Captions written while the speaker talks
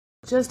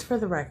just for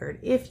the record,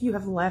 if you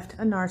have left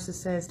a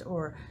narcissist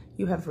or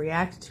you have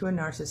reacted to a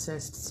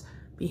narcissist's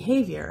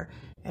behavior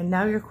and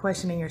now you're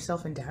questioning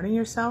yourself and doubting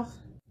yourself,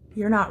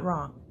 you're not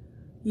wrong.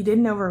 You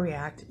didn't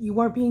overreact. You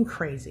weren't being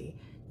crazy.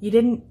 You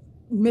didn't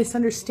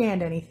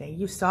misunderstand anything.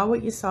 You saw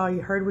what you saw.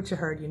 You heard what you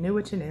heard. You knew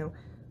what you knew.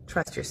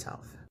 Trust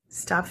yourself.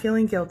 Stop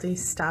feeling guilty.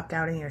 Stop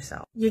doubting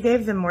yourself. You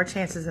gave them more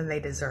chances than they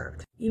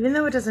deserved. Even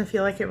though it doesn't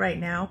feel like it right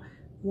now,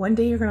 one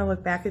day you're going to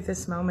look back at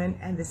this moment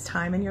and this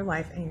time in your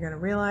life and you're going to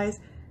realize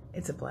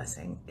it's a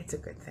blessing. It's a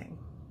good thing.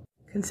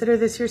 Consider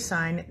this your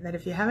sign that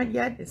if you haven't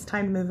yet, it's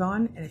time to move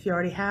on. And if you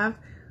already have,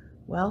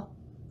 well,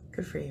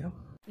 good for you.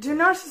 Do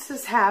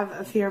narcissists have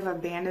a fear of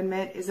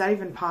abandonment? Is that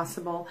even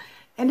possible?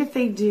 And if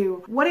they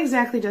do, what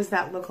exactly does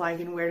that look like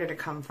and where did it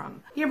come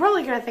from? You're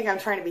probably going to think I'm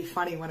trying to be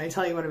funny when I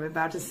tell you what I'm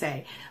about to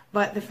say,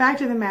 but the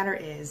fact of the matter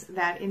is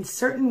that in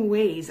certain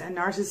ways, a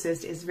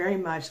narcissist is very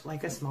much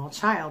like a small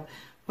child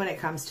when it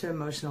comes to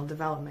emotional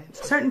development.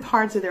 Certain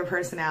parts of their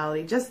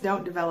personality just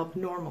don't develop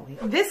normally.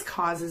 This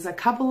causes a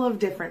couple of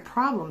different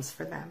problems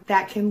for them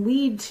that can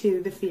lead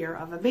to the fear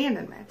of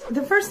abandonment.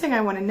 The first thing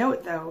I want to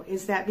note, though,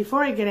 is that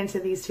before I get into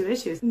these two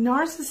issues,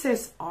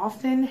 narcissists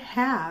often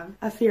have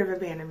a fear of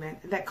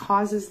abandonment that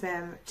causes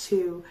them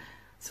to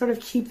sort of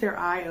keep their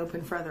eye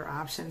open for other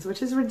options,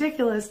 which is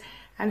ridiculous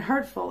and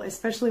hurtful,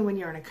 especially when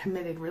you're in a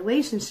committed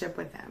relationship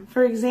with them.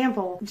 For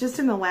example, just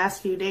in the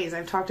last few days,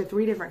 I've talked to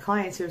 3 different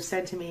clients who have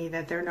said to me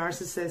that their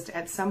narcissist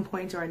at some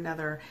point or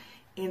another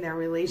in their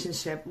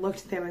relationship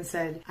looked at them and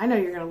said, I know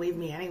you're going to leave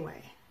me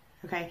anyway.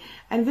 Okay.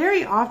 And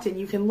very often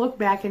you can look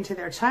back into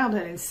their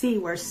childhood and see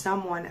where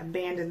someone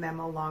abandoned them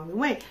along the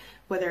way,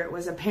 whether it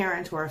was a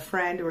parent or a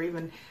friend or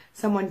even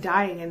someone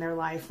dying in their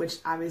life, which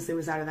obviously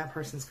was out of that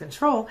person's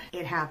control.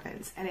 It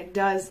happens. And it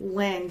does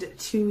lend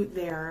to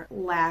their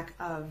lack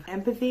of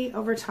empathy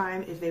over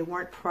time if they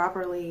weren't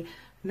properly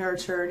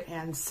nurtured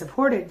and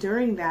supported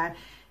during that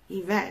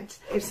event.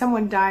 If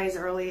someone dies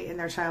early in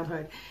their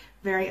childhood,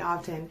 very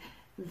often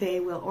they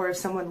will, or if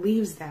someone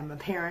leaves them, a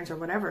parent or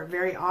whatever,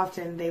 very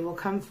often they will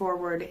come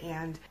forward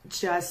and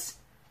just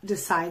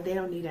decide they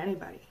don't need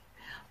anybody.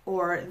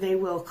 Or they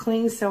will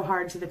cling so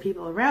hard to the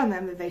people around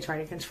them that they try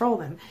to control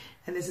them.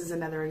 And this is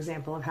another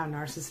example of how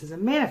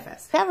narcissism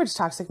manifests. The average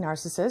toxic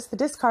narcissist, the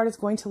discard is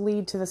going to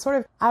lead to the sort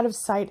of out of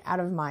sight, out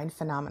of mind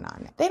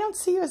phenomenon. They don't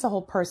see you as a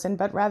whole person,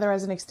 but rather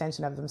as an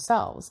extension of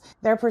themselves.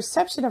 Their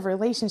perception of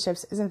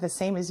relationships isn't the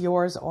same as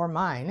yours or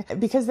mine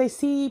because they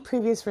see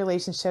previous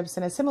relationships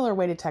in a similar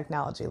way to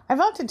technology. I've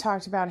often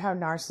talked about how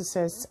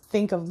narcissists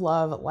think of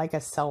love like a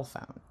cell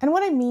phone. And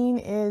what I mean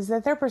is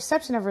that their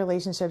perception of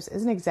relationships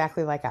isn't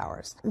exactly like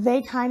ours.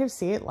 They kind of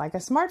see it like a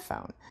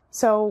smartphone.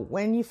 So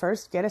when you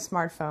first get a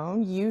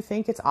smartphone, you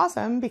think it's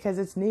awesome because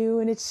it's new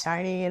and it's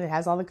shiny and it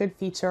has all the good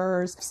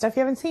features, stuff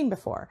you haven't seen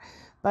before.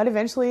 But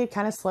eventually it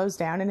kind of slows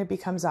down and it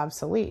becomes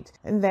obsolete.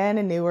 And then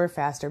a newer,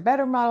 faster,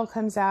 better model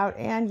comes out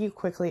and you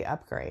quickly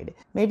upgrade.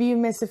 Maybe you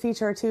miss a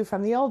feature or two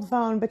from the old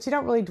phone, but you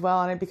don't really dwell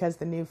on it because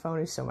the new phone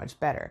is so much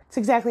better. It's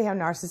exactly how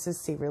narcissists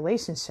see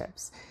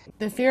relationships.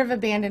 The fear of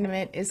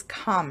abandonment is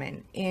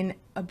common in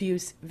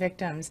abuse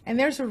victims, and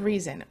there's a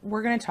reason.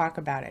 We're going to talk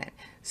about it.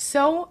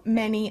 So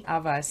many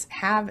of us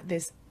have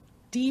this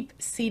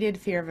deep-seated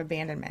fear of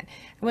abandonment.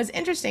 And what's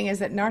interesting is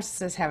that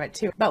narcissists have it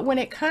too. But when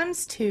it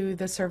comes to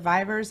the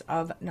survivors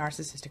of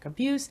narcissistic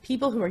abuse,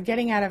 people who are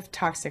getting out of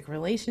toxic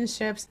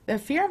relationships, the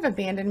fear of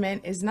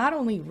abandonment is not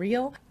only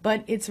real,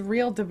 but it's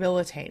real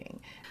debilitating.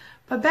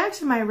 But back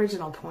to my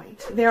original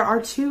point, there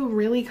are 2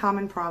 really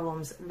common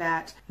problems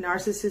that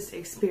narcissists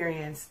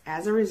experience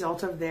as a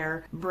result of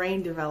their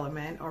brain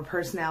development or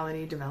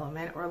personality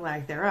development or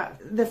lack thereof.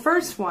 The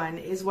first one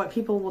is what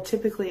people will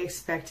typically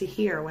expect to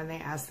hear when they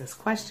ask this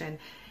question.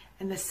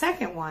 And the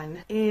second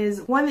one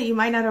is one that you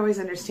might not always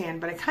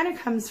understand, but it kind of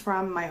comes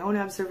from my own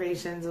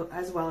observations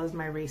as well as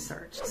my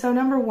research. So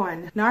number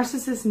 1,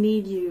 narcissists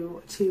need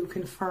you to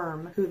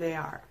confirm who they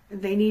are.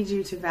 They need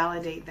you to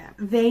validate them.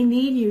 They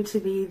need you to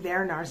be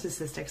their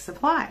narcissistic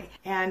supply,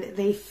 and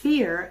they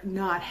fear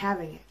not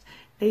having it.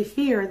 They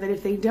fear that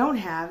if they don't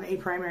have a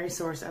primary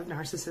source of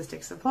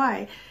narcissistic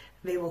supply,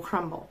 they will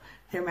crumble.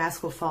 Their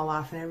mask will fall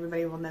off and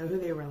everybody will know who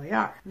they really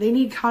are. They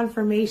need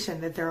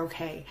confirmation that they're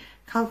okay,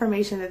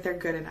 confirmation that they're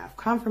good enough,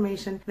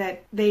 confirmation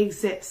that they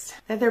exist,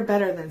 that they're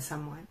better than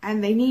someone.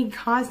 And they need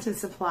constant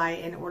supply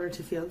in order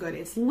to feel good.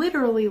 It's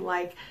literally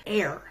like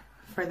air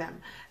for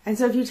them. And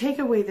so if you take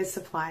away this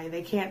supply,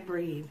 they can't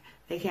breathe.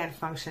 They can't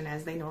function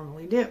as they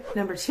normally do.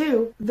 Number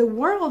 2, the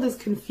world is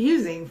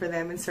confusing for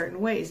them in certain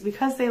ways.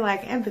 Because they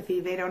lack empathy,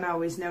 they don't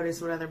always notice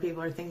what other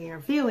people are thinking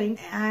or feeling.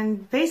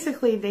 And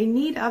basically, they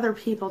need other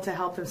people to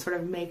help them sort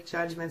of make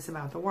judgments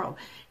about the world,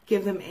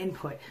 give them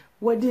input.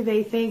 What do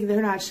they think?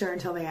 They're not sure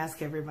until they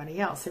ask everybody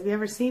else. Have you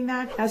ever seen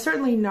that? Now,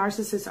 certainly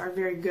narcissists are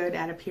very good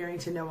at appearing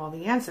to know all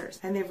the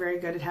answers, and they're very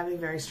good at having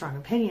very strong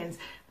opinions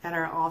that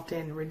are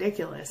often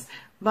ridiculous.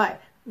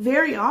 But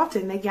very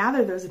often they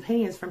gather those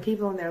opinions from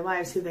people in their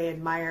lives who they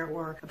admire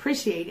or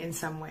appreciate in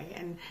some way.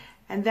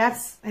 And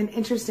that's an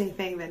interesting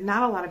thing that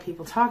not a lot of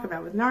people talk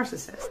about with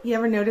narcissists. You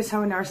ever notice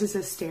how a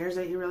narcissist stares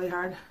at you really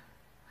hard?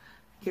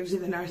 gives you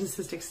the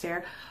narcissistic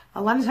stare.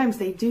 A lot of times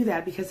they do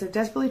that because they're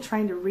desperately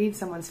trying to read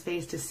someone's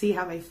face to see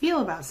how they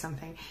feel about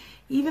something.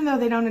 Even though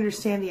they don't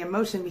understand the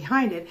emotion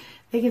behind it,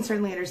 they can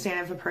certainly understand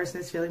if a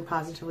person is feeling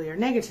positively or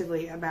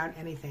negatively about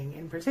anything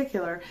in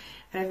particular.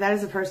 And if that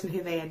is a person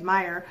who they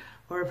admire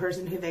or a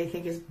person who they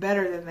think is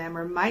better than them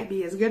or might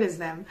be as good as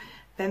them,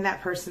 then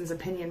that person's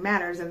opinion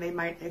matters and they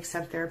might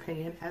accept their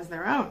opinion as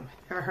their own.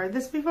 Ever heard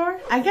this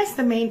before? I guess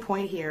the main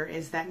point here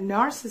is that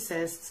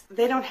narcissists,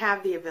 they don't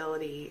have the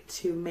ability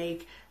to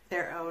make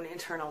their own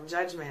internal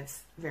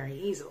judgments very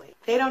easily.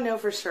 They don't know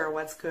for sure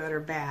what's good or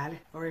bad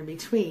or in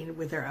between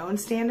with their own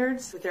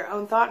standards, with their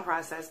own thought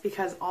process,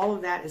 because all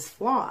of that is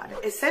flawed.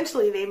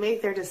 Essentially, they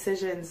make their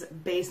decisions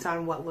based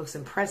on what looks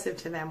impressive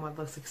to them, what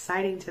looks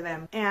exciting to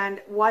them,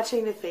 and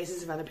watching the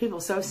faces of other people.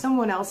 So if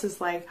someone else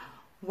is like,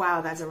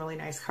 wow, that's a really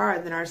nice car,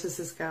 the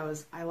narcissist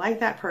goes, I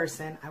like that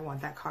person, I want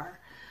that car.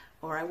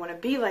 Or I want to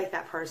be like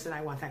that person,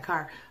 I want that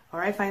car.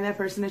 Or I find that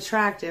person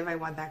attractive, I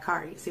want that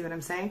car. You see what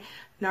I'm saying?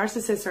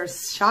 Narcissists are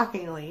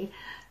shockingly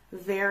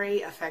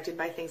very affected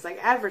by things like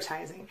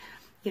advertising.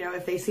 You know,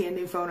 if they see a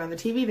new phone on the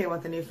TV, they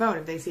want the new phone.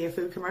 If they see a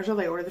food commercial,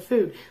 they order the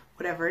food.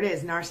 Whatever it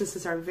is.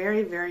 Narcissists are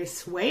very, very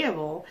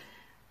swayable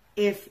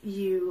if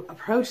you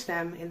approach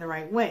them in the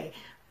right way.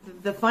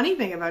 The funny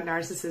thing about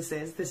narcissists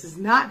is this is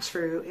not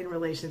true in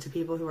relation to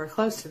people who are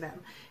close to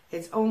them.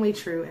 It's only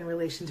true in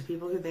relation to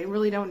people who they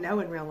really don't know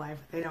in real life,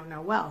 they don't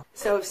know well.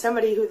 So if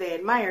somebody who they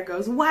admire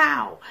goes,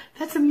 wow,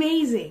 that's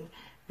amazing,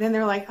 then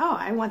they're like, oh,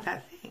 I want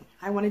that thing.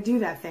 I want to do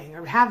that thing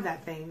or have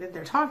that thing that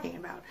they're talking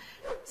about.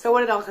 So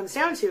what it all comes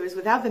down to is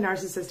without the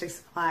narcissistic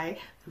supply,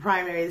 the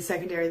primary, the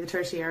secondary, the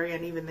tertiary,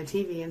 and even the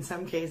TV in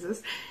some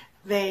cases,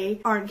 they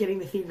aren't getting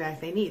the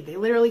feedback they need. They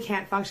literally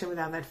can't function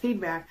without that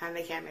feedback, and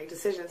they can't make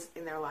decisions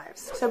in their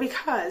lives. So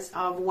because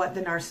of what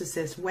the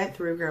narcissist went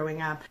through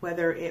growing up,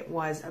 whether it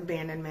was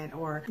abandonment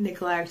or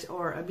neglect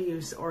or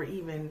abuse or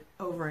even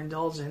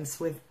overindulgence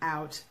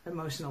without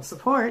emotional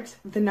support,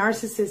 the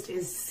narcissist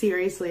is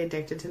seriously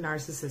addicted to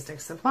narcissistic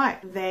supply.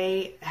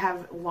 They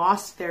have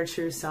lost their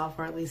true self,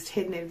 or at least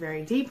hidden it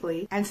very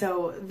deeply, and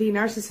so the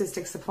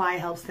narcissistic supply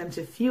helps them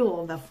to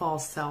fuel the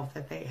false self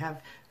that they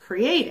have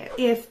created.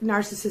 If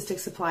narcissistic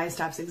supply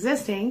stops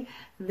existing,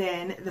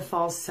 then the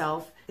false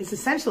self is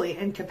essentially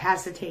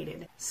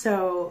incapacitated.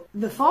 So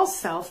the false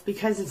self,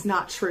 because it's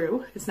not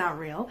true, it's not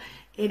real,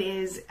 it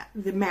is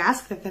the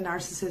mask that the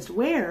narcissist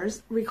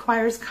wears,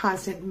 requires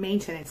constant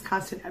maintenance,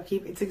 constant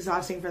upkeep. It's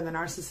exhausting for the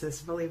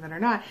narcissist, believe it or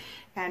not,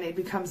 and it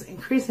becomes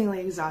increasingly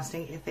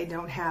exhausting if they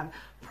don't have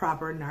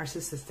proper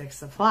narcissistic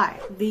supply.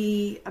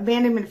 The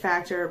abandonment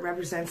factor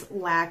represents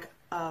lack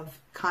of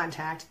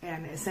contact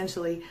and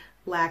essentially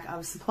lack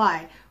of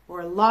supply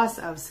or loss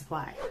of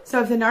supply.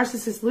 So if the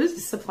narcissist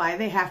loses supply,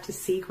 they have to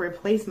seek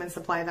replacement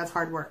supply. That's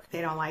hard work.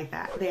 They don't like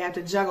that. They have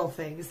to juggle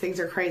things. Things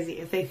are crazy.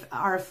 If they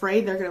are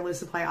afraid they're going to lose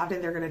supply,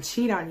 often they're going to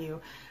cheat on you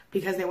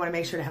because they want to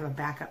make sure to have a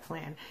backup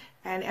plan.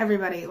 And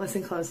everybody,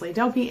 listen closely.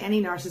 Don't be any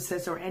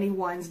narcissist or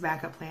anyone's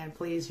backup plan,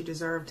 please. You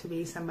deserve to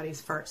be somebody's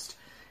first.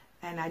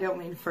 And I don't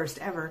mean first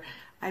ever.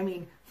 I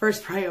mean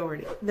first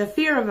priority. The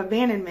fear of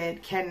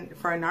abandonment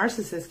for a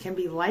narcissist can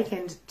be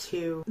likened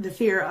to the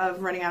fear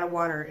of running out of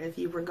water if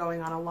you were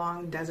going on a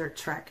long desert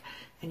trek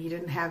and you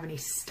didn't have any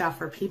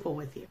stuff or people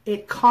with you.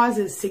 It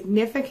causes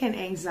significant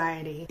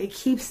anxiety. It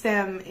keeps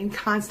them in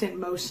constant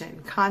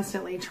motion,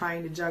 constantly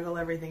trying to juggle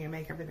everything and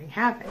make everything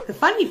happen. The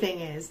funny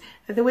thing is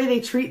that the way they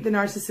treat the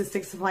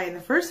narcissistic supply in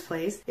the first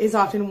place is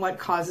often what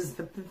causes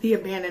the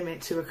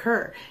abandonment to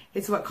occur.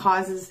 It's what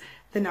causes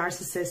the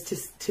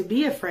narcissist to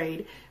be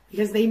afraid,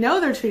 because they know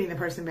they're treating the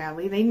person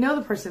badly. They know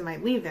the person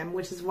might leave them,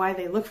 which is why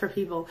they look for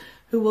people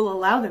who will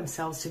allow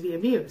themselves to be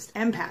abused.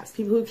 Empaths,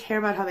 people who care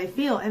about how they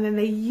feel, and then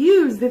they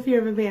use the fear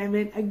of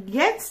abandonment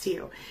against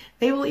you.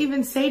 They will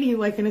even say to you,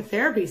 like in a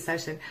therapy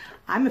session,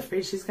 I'm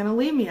afraid she's going to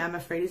leave me. I'm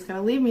afraid he's going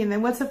to leave me. And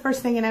then what's the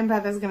first thing an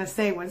empath is going to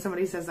say when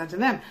somebody says that to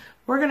them?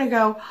 We're going to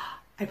go,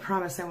 I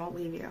promise I won't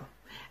leave you.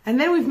 And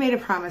then we've made a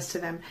promise to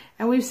them,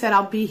 and we've said,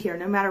 I'll be here.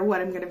 No matter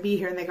what, I'm going to be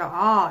here. And they go,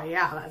 oh,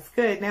 yeah, that's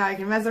good. Now I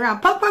can mess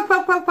around. Poke, poke,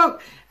 poke, poke,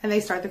 poke. And they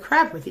start the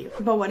crap with you.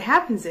 But what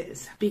happens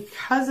is,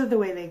 because of the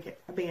way they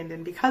get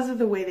abandoned, because of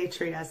the way they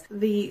treat us,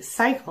 the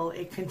cycle,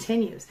 it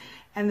continues.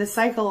 And the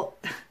cycle,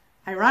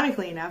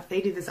 ironically enough, they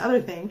do this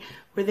other thing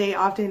where they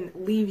often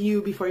leave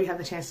you before you have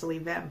the chance to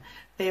leave them.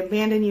 They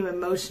abandon you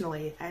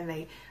emotionally, and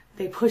they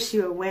push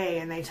you away,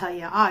 and they tell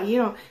you,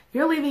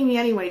 you're leaving me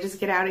anyway,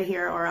 just get out of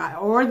here.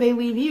 Or they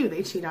leave you,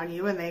 they cheat on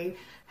you and they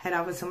head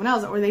off with someone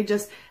else, or they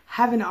just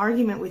have an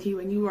argument with you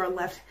and you are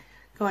left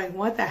going,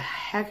 what the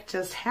heck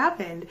just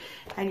happened?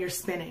 And you're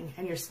spinning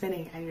and you're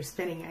spinning and you're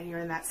spinning and you're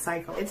in that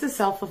cycle. It's a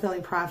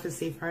self-fulfilling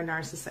prophecy for a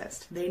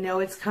narcissist. They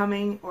know it's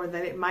coming or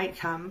that it might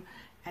come,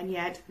 and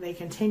yet they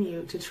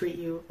continue to treat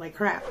you like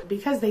crap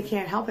because they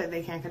can't help it.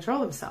 They can't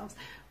control themselves.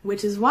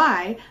 Which is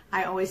why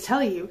I always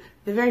tell you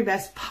the very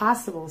best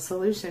possible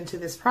solution to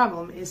this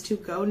problem is to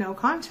go no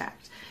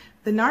contact.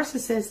 The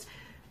narcissist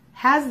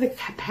has the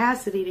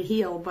capacity to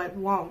heal but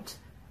won't.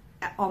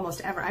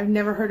 almost ever. I've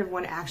never heard of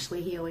one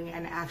actually healing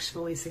and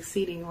actually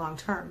succeeding long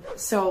term.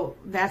 So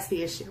that's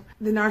the issue.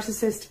 The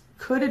narcissist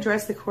could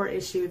address the core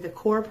issue, the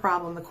core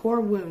problem, the core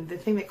wound, the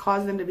thing that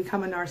caused them to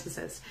become a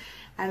narcissist,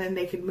 and then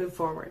they could move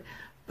forward.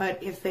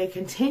 But if they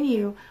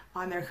continue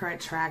on their current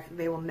track,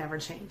 they will never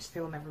change. They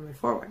will never move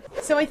forward.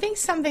 So I think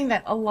something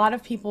that a lot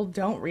of people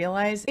don't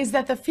realize is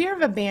that the fear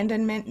of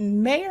abandonment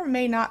may or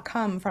may not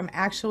come from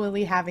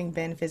actually having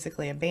been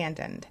physically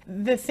abandoned.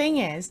 The thing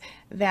is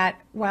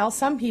that while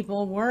some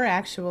people were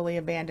actually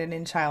abandoned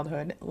in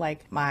childhood,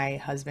 like my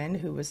husband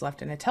who was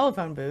left in a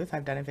telephone booth,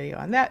 I've done a video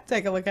on that,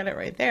 take a look at it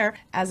right there,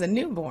 as a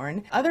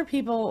newborn, other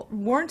people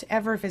weren't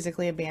ever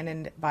physically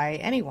abandoned by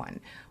anyone.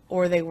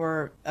 Or they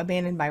were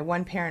abandoned by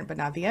one parent but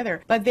not the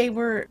other. But they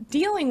were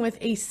dealing with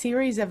a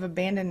series of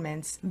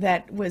abandonments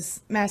that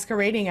was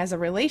masquerading as a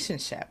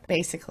relationship,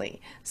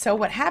 basically. So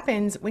what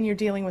happens when you're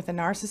dealing with a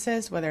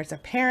narcissist, whether it's a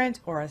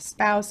parent or a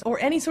spouse or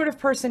any sort of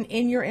person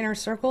in your inner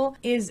circle,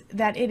 is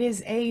that it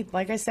is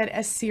like I said,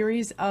 a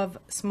series of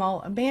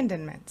small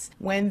abandonments.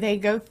 When they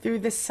go through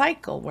the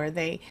cycle where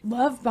they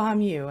love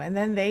bomb you and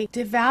then they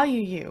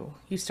devalue you,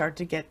 you start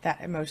to get that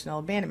emotional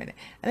abandonment.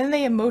 And then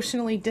they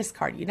emotionally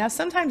discard you. Now,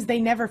 sometimes they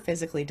never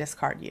physically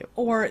discard you,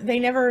 or they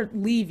never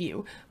leave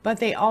you, but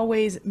they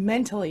always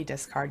mentally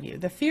discard you.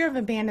 The fear of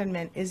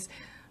abandonment is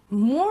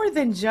more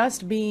than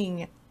just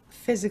being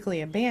physically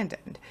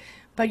abandoned.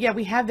 But yet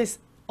we have this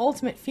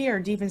ultimate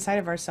fear deep inside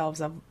of ourselves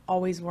of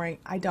always worrying,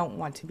 I don't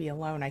want to be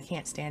alone. I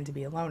can't stand to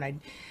be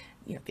alone.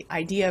 The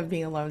idea of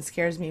being alone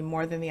scares me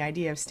more than the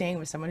idea of staying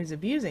with someone who's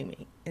abusing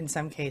me in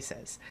some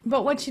cases.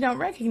 But what you don't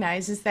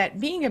recognize is that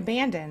being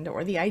abandoned,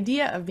 or the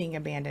idea of being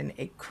abandoned,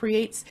 it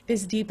creates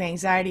this deep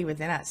anxiety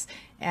within us.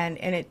 And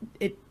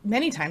it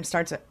many times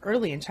starts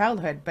early in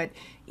childhood, but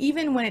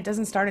even when it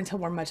doesn't start until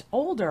we're much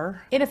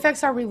older, it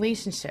affects our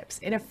relationships.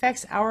 It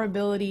affects our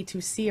ability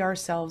to see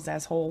ourselves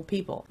as whole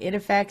people. It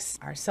affects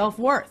our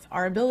self-worth,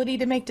 our ability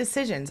to make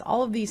decisions,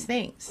 all of these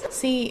things.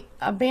 See,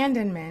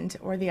 abandonment,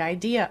 or the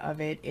idea of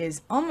it,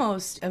 is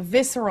almost a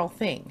visceral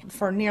thing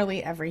for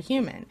nearly every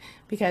human.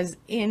 Because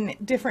in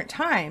different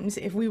times,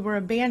 if we were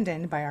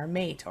abandoned by our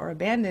mate or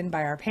abandoned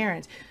by our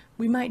parent,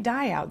 we might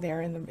die out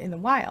there in the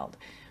wild.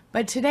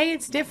 But today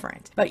it's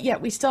different. But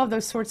yet we still have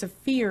those sorts of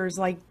fears,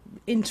 like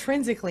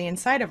intrinsically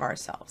inside of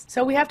ourselves.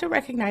 So we have to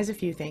recognize a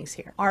few things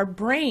here. Our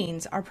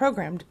brains are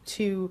programmed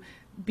to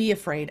be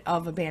afraid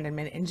of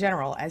abandonment in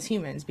general as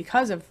humans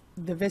because of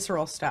the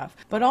visceral stuff.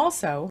 But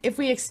also, if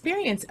we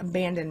experience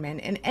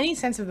abandonment in any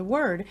sense of the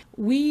word,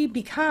 we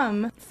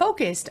become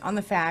focused on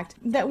the fact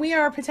that we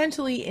are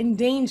potentially in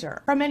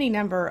danger from any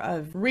number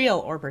of real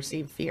or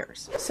perceived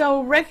fears.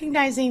 So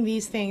recognizing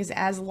these things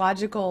as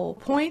logical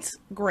points,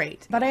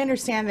 great. But I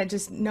understand that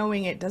just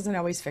knowing it doesn't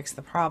always fix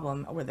the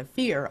problem or the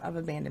fear of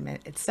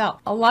abandonment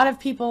itself. A lot of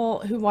people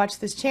who watch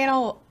this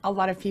channel, a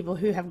lot of people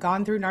who have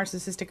gone through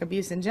narcissistic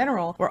abuse in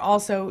general, were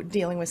also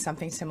dealing with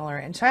something similar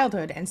in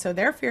childhood. And so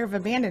their fear of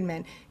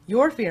abandonment,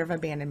 your fear of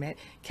abandonment,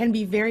 can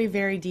be very,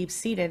 very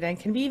deep-seated and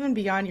can be even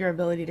beyond your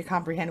ability to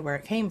comprehend where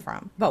it came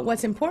from. But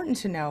what's important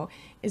to know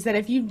is that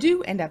if you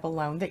do end up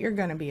alone, that you're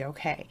going to be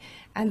okay.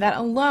 And that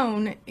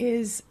alone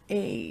is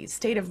a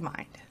state of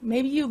mind.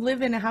 Maybe you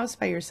live in a house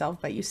by yourself,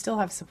 but you still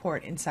have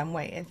support in some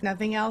way. If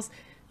nothing else,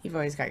 you've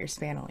always got your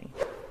Spanily.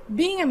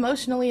 Being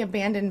emotionally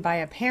abandoned by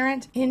a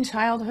parent in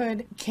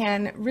childhood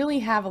can really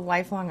have a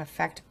lifelong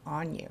effect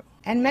on you.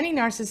 And many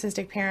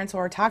narcissistic parents,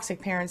 or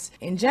toxic parents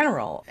in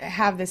general,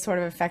 have this sort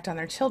of effect on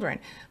their children.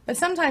 But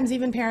sometimes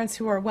even parents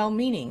who are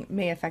well-meaning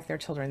may affect their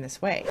children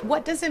this way.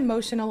 What does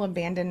emotional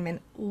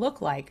abandonment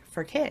look like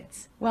for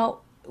kids?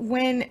 Well,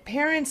 when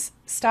parents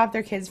stop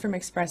their kids from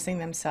expressing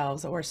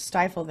themselves or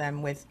stifle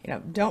them with,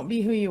 don't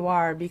be who you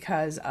are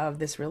because of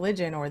this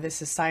religion or this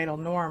societal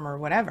norm or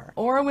whatever.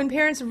 Or when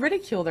parents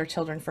ridicule their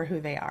children for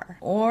who they are.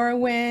 Or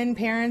when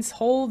parents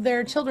hold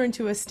their children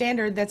to a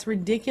standard that's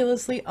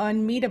ridiculously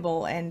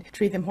unmeetable and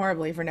treat them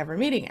horribly for never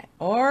meeting it.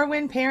 Or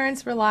when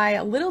parents rely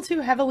a little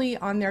too heavily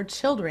on their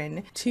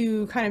children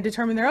to kind of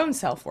determine their own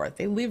self-worth.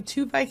 They live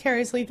too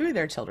vicariously through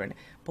their children.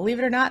 Believe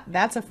it or not,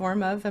 that's a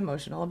form of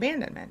emotional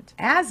abandonment.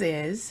 As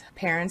is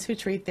parents who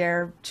treat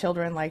their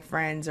children like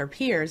friends or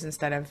peers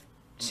instead of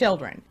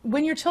children.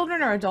 When your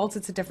children are adults,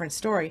 it's a different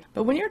story.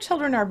 But when your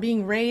children are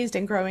being raised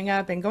and growing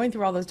up and going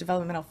through all those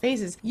developmental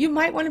phases, you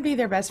might want to be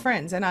their best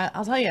friends. And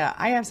I'll tell you,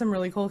 I have some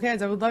really cool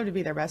kids. I would love to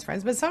be their best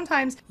friends. But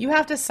sometimes you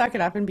have to suck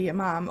it up and be a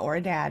mom or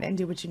a dad and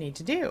do what you need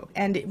to do.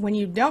 And when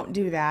you don't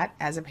do that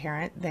as a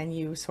parent, then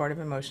you sort of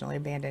emotionally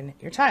abandon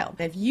your child.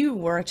 If you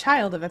were a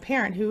child of a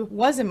parent who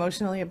was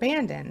emotionally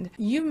abandoned,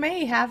 you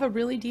may have a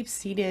really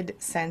deep-seated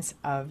sense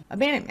of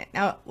abandonment.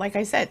 Now, like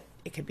I said,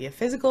 it could be a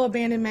physical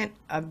abandonment,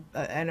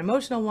 an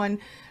emotional one,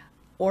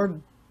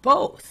 or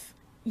both.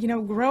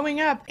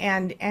 Growing up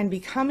and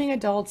becoming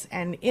adults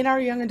and in our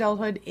young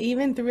adulthood,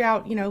 even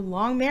throughout,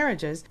 long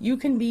marriages, you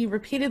can be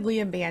repeatedly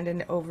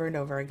abandoned over and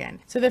over again.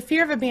 So the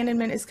fear of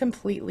abandonment is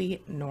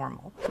completely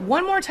normal.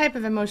 One more type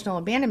of emotional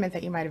abandonment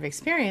that you might have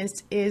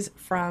experienced is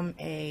from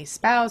a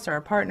spouse or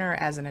a partner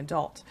as an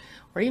adult,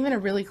 or even a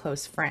really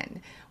close friend,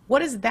 What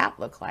does that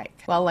look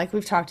like? Well, like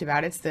we've talked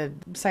about, it's the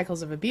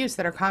cycles of abuse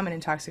that are common in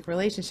toxic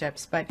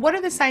relationships. But what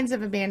are the signs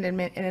of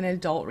abandonment in an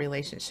adult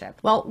relationship?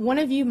 Well, one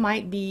of you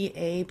might be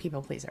a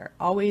people pleaser,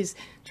 always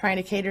trying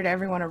to cater to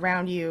everyone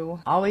around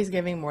you, always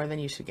giving more than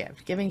you should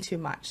give, giving too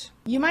much.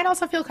 You might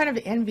also feel kind of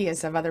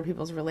envious of other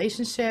people's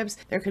relationships.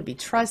 There could be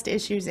trust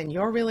issues in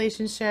your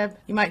relationship.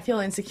 You might feel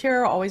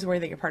insecure, always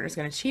worried that your partner's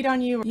going to cheat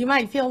on you. You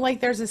might feel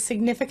like there's a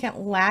significant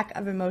lack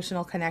of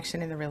emotional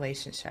connection in the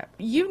relationship.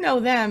 You know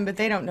them, but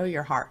they don't know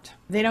your heart.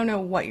 They don't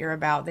know what you're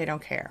about. They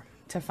don't care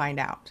to find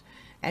out.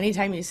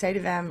 Anytime you say to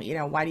them,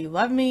 why do you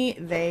love me?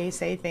 They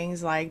say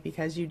things like,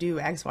 because you do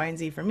X, Y, and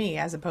Z for me,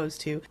 as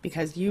opposed to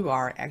because you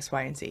are X,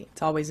 Y, and Z.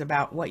 It's always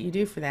about what you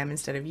do for them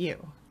instead of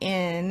you.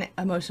 In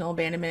emotional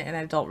abandonment in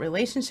adult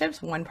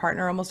relationships, one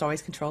partner almost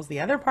always controls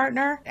the other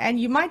partner, and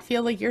you might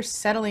feel like you're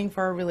settling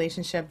for a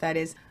relationship that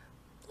is,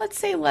 let's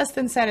say, less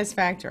than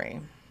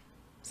satisfactory.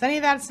 Does any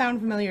of that sound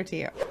familiar to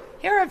you?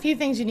 Here are a few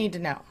things you need to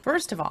know.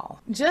 First of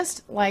all,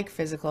 just like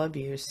physical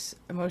abuse,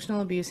 emotional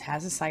abuse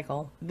has a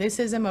cycle. This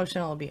is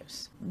emotional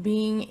abuse.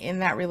 Being in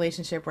that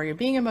relationship where you're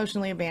being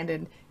emotionally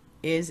abandoned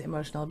is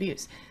emotional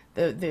abuse.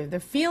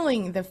 The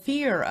feeling, the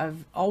fear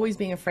of always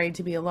being afraid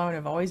to be alone,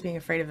 of always being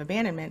afraid of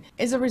abandonment,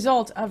 is a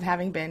result of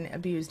having been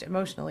abused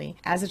emotionally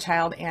as a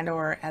child and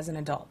or as an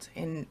adult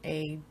in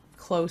a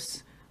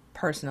close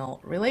personal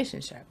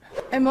relationship.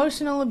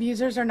 Emotional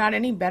abusers are not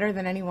any better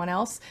than anyone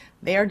else.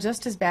 They are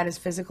just as bad as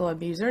physical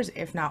abusers,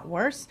 if not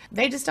worse.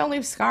 They just don't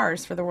leave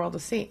scars for the world to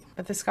see.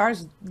 But the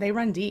scars, they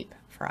run deep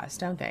for us,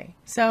 don't they?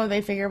 So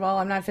they figure, well,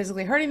 I'm not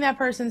physically hurting that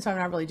person, so I'm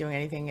not really doing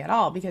anything at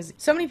all, because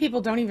so many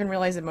people don't even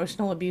realize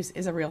emotional abuse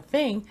is a real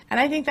thing. And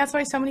I think that's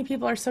why so many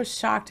people are so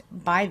shocked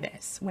by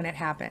this when it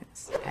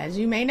happens. As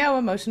you may know,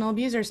 emotional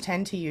abusers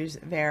tend to use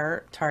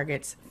their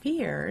target's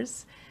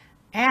fears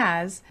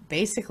as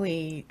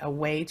basically a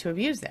way to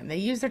abuse them. They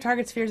use their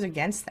target's fears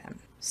against them.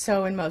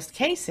 So in most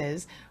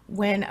cases,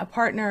 when a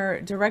partner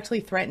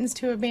directly threatens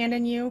to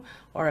abandon you,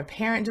 or a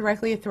parent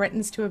directly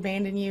threatens to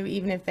abandon you,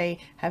 even if they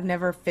have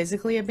never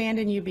physically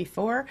abandoned you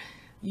before,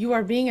 you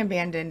are being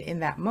abandoned in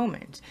that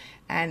moment.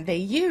 And they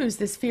use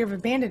this fear of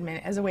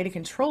abandonment as a way to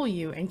control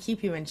you and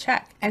keep you in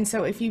check. And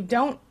so if you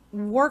don't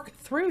work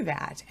through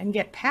that and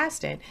get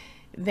past it,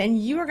 then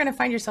you are going to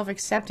find yourself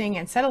accepting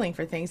and settling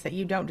for things that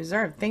you don't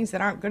deserve, things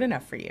that aren't good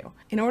enough for you.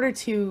 In order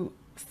to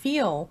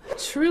feel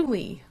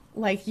truly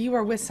like you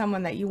are with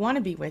someone that you want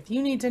to be with,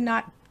 you need to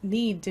not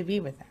need to be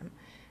with them.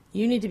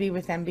 You need to be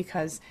with them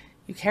because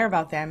you care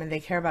about them and they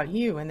care about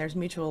you, and there's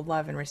mutual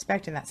love and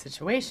respect in that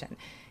situation.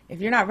 If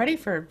you're not ready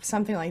for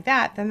something like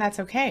that, then that's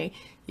okay.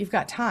 You've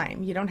got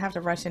time. You don't have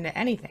to rush into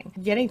anything.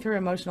 Getting through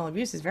emotional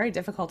abuse is very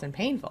difficult and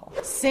painful.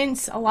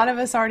 Since a lot of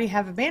us already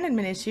have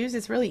abandonment issues,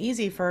 it's really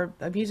easy for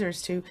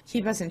abusers to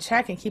keep us in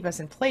check and keep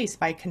us in place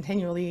by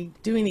continually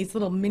doing these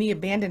little mini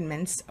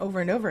abandonments over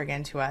and over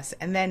again to us.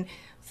 And then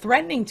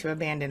threatening to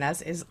abandon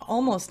us is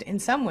almost, in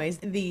some ways,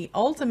 the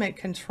ultimate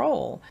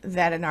control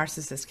that a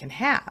narcissist can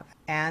have.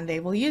 And they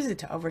will use it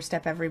to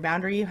overstep every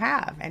boundary you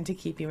have and to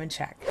keep you in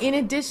check. In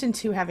addition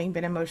to having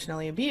been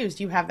emotionally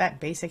abused, you have that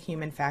basic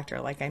human factor,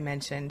 like I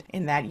mentioned,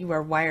 in that you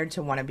are wired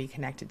to want to be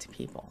connected to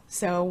people.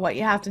 So what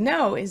you have to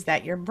know is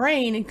that your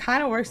brain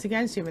kind of works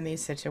against you in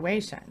these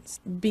situations.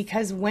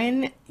 Because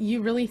when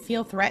you really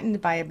feel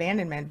threatened by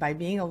abandonment, by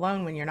being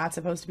alone when you're not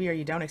supposed to be, or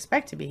you don't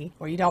expect to be,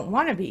 or you don't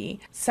want to be,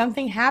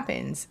 something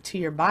happens to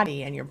your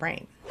body and your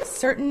brain.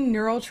 Certain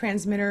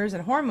neurotransmitters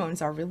and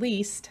hormones are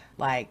released,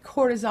 like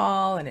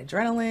cortisol and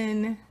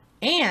adrenaline,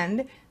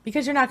 and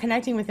because you're not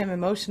connecting with them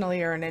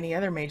emotionally or in any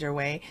other major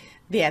way,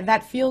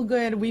 that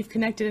feel-good, we've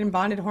connected and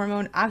bonded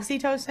hormone,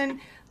 oxytocin,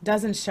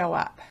 doesn't show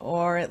up,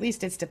 or at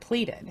least it's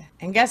depleted.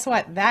 And guess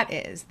what that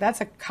is?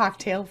 That's a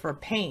cocktail for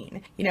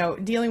pain.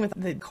 Dealing with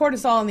the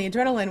cortisol and the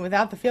adrenaline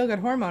without the feel-good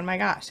hormone, my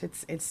gosh,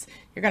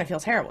 you're going to feel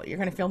terrible. You're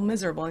going to feel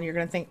miserable, and you're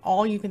going to think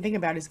all you can think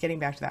about is getting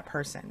back to that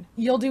person.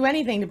 You'll do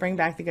anything to bring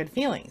back the good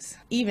feelings,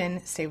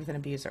 even stay with an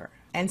abuser.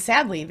 And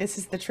sadly, this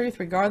is the truth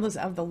regardless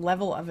of the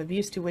level of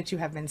abuse to which you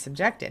have been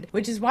subjected,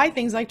 which is why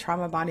things like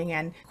trauma bonding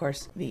and, of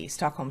course, the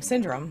Stockholm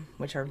Syndrome,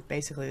 which are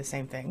basically the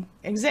same thing,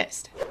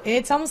 exist.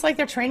 It's almost like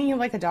they're training you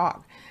like a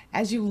dog.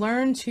 As you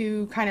learn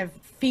to kind of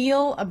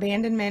feel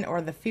abandonment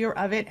or the fear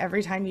of it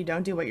every time you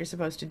don't do what you're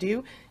supposed to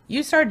do,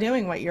 you start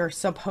doing what you're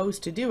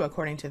supposed to do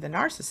according to the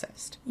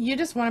narcissist. You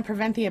just want to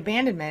prevent the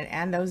abandonment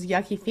and those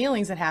yucky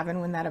feelings that happen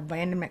when that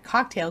abandonment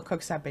cocktail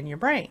cooks up in your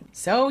brain.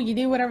 So you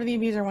do whatever the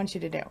abuser wants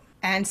you to do.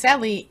 And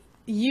sadly,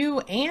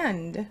 you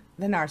and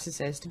the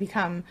narcissist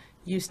become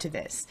used to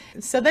this.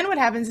 So then what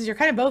happens is you're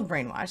kind of both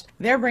brainwashed.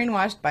 They're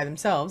brainwashed by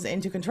themselves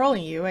into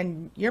controlling you,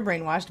 and you're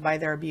brainwashed by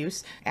their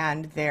abuse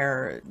and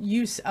their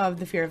use of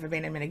the fear of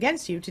abandonment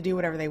against you to do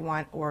whatever they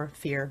want or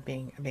fear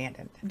being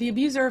abandoned. The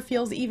abuser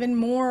feels even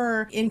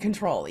more in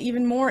control,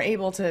 even more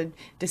able to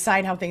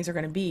decide how things are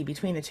going to be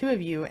between the two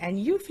of you, and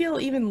you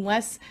feel even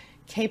less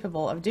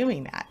capable of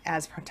doing that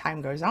as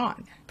time goes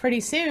on. Pretty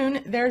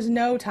soon, there's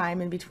no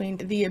time in between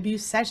the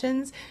abuse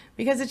sessions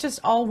because it's just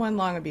all one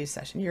long abuse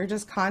session. You're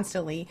just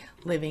constantly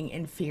living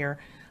in fear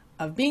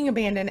of being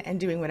abandoned and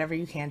doing whatever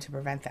you can to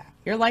prevent that.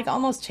 You're like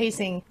almost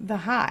chasing the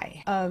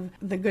high of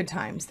the good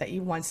times that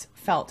you once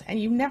felt, and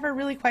you never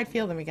really quite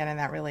feel them again in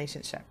that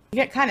relationship. You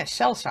get kind of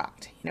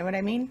shell-shocked, you know what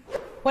I mean?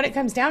 What it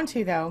comes down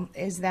to, though,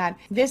 is that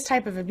this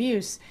type of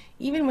abuse,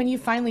 even when you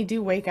finally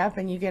do wake up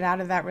and you get out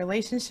of that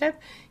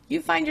relationship,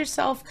 you find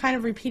yourself kind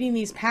of repeating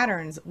these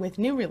patterns with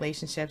new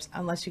relationships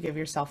unless you give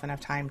yourself enough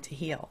time to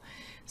heal.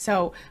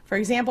 So, for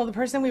example, the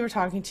person we were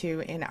talking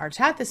to in our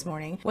chat this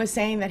morning was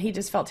saying that he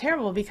just felt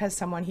terrible because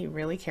someone he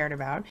really cared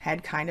about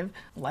had kind of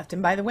left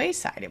him by the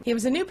wayside. He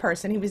was a new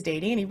person he was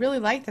dating and he really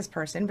liked this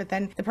person, but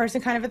then the person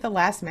kind of at the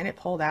last minute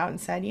pulled out and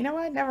said, you know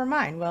what, never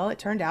mind. Well, it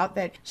turned out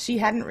that she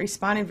hadn't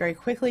responded very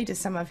quickly to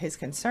some of his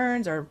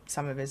concerns or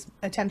some of his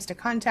attempts to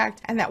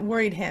contact, and that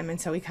worried him,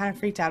 and so he kind of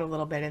freaked out a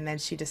little bit, and then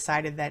she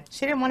decided that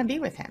she didn't want to be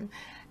with him.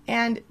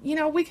 And, you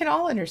know, we can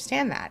all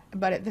understand that,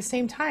 but at the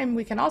same time,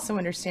 we can also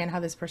understand how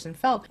this person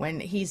felt when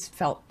he's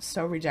felt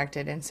so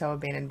rejected and so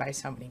abandoned by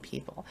so many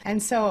people.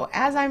 And so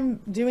as I'm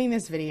doing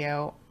this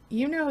video,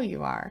 you know who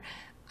you are.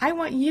 I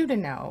want you to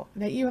know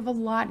that you have a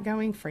lot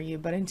going for you,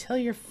 but until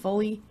you're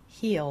fully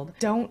healed,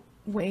 don't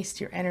waste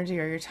your energy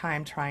or your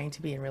time trying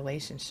to be in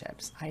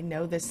relationships. I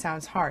know this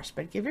sounds harsh,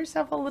 but give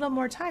yourself a little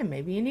more time.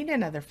 Maybe you need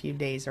another few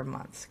days or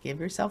months. Give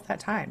yourself that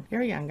time.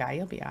 You're a young guy,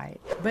 you'll be all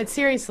right. But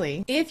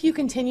seriously, if you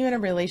continue in a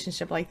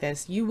relationship like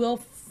this, you will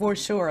for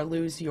sure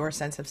lose your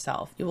sense of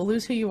self. You will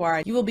lose who you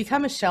are. You will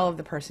become a shell of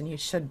the person you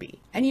should be.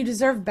 And you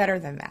deserve better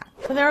than that.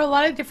 So there are a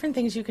lot of different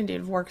things you can do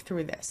to work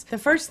through this. The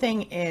first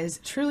thing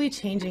is truly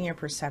changing your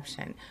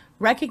perception.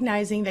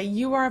 Recognizing that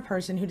you are a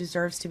person who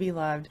deserves to be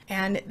loved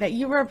and that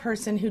you are a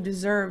person who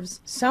deserves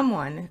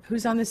someone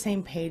who's on the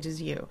same page as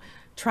you.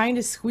 Trying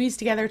to squeeze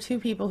together two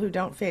people who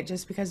don't fit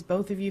just because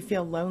both of you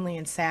feel lonely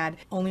and sad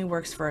only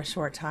works for a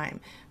short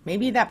time.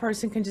 Maybe that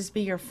person can just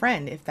be your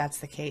friend if that's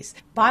the case.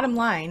 Bottom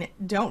line,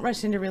 don't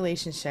rush into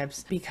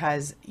relationships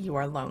because you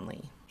are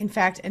lonely. In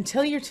fact,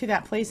 until you're to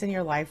that place in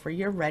your life where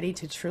you're ready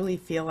to truly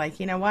feel like,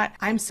 you know what,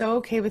 I'm so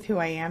okay with who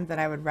I am that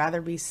I would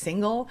rather be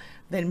single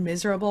than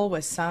miserable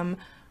with some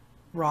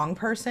wrong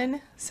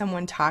person,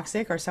 someone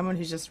toxic, or someone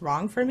who's just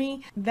wrong for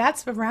me,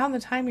 that's around the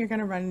time you're going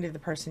to run into the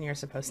person you're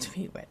supposed to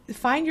be with.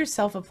 Find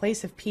yourself a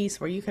place of peace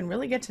where you can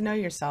really get to know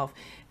yourself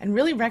and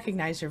really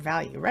recognize your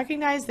value.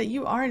 Recognize that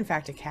you are in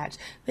fact a catch,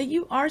 that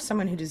you are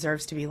someone who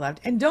deserves to be loved,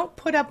 and don't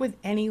put up with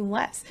any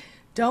less.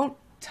 Don't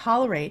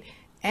tolerate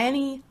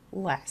any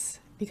less,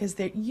 because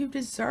you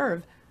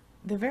deserve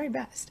the very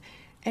best.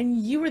 And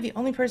you are the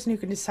only person who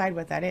can decide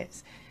what that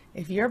is.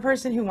 If you're a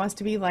person who wants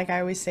to be, like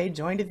I always say,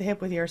 joined at the hip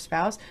with your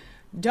spouse,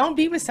 don't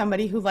be with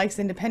somebody who likes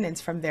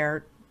independence from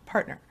their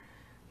partner.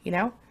 You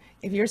know,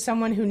 if you're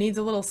someone who needs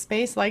a little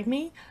space like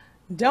me,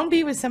 don't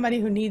be with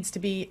somebody who needs to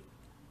be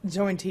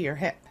joined to your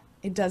hip.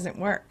 It doesn't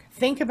work.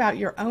 Think about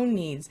your own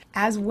needs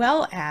as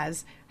well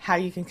as how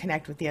you can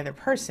connect with the other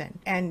person.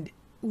 And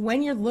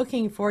when you're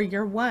looking for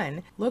your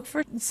one, look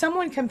for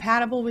someone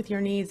compatible with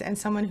your needs and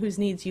someone whose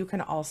needs you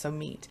can also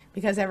meet,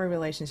 because every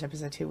relationship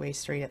is a two-way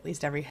street, at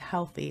least every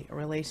healthy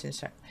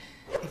relationship.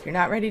 If you're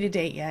not ready to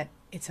date yet,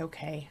 it's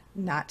okay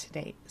not to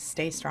date.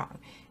 Stay strong.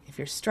 If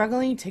you're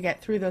struggling to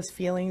get through those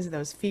feelings,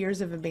 those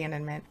fears of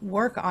abandonment,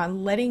 work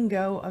on letting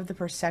go of the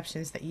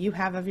perceptions that you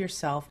have of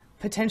yourself,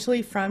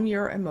 potentially from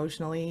your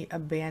emotionally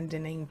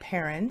abandoning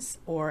parents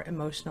or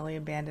emotionally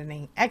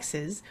abandoning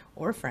exes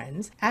or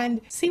friends, and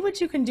see what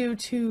you can do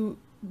to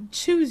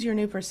choose your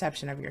new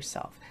perception of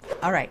yourself.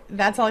 All right,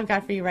 that's all I've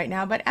got for you right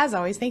now. But as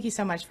always, thank you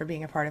so much for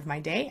being a part of my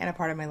day and a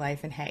part of my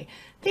life. And hey,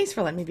 thanks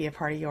for letting me be a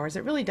part of yours.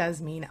 It really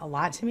does mean a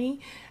lot to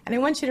me. And I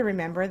want you to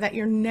remember that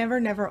you're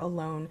never, never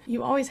alone.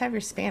 You always have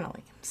your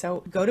Spanily.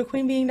 So go to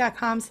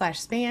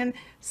queenbeing.com/span,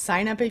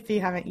 sign up if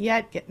you haven't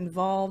yet, get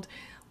involved.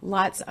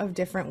 Lots of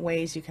different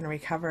ways you can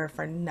recover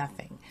for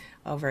nothing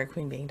over at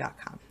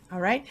queenbeing.com.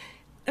 All right.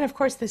 And of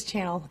course, this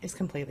channel is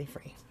completely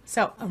free.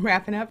 So I'm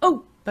wrapping up.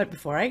 Oh, but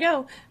before I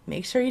go,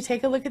 make sure you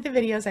take a look at the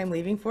videos I'm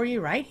leaving for you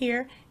right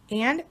here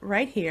and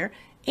right here.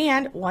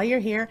 And while you're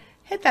here,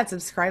 hit that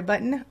subscribe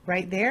button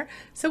right there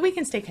so we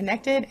can stay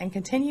connected and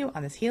continue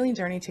on this healing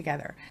journey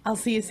together. I'll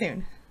see you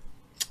soon.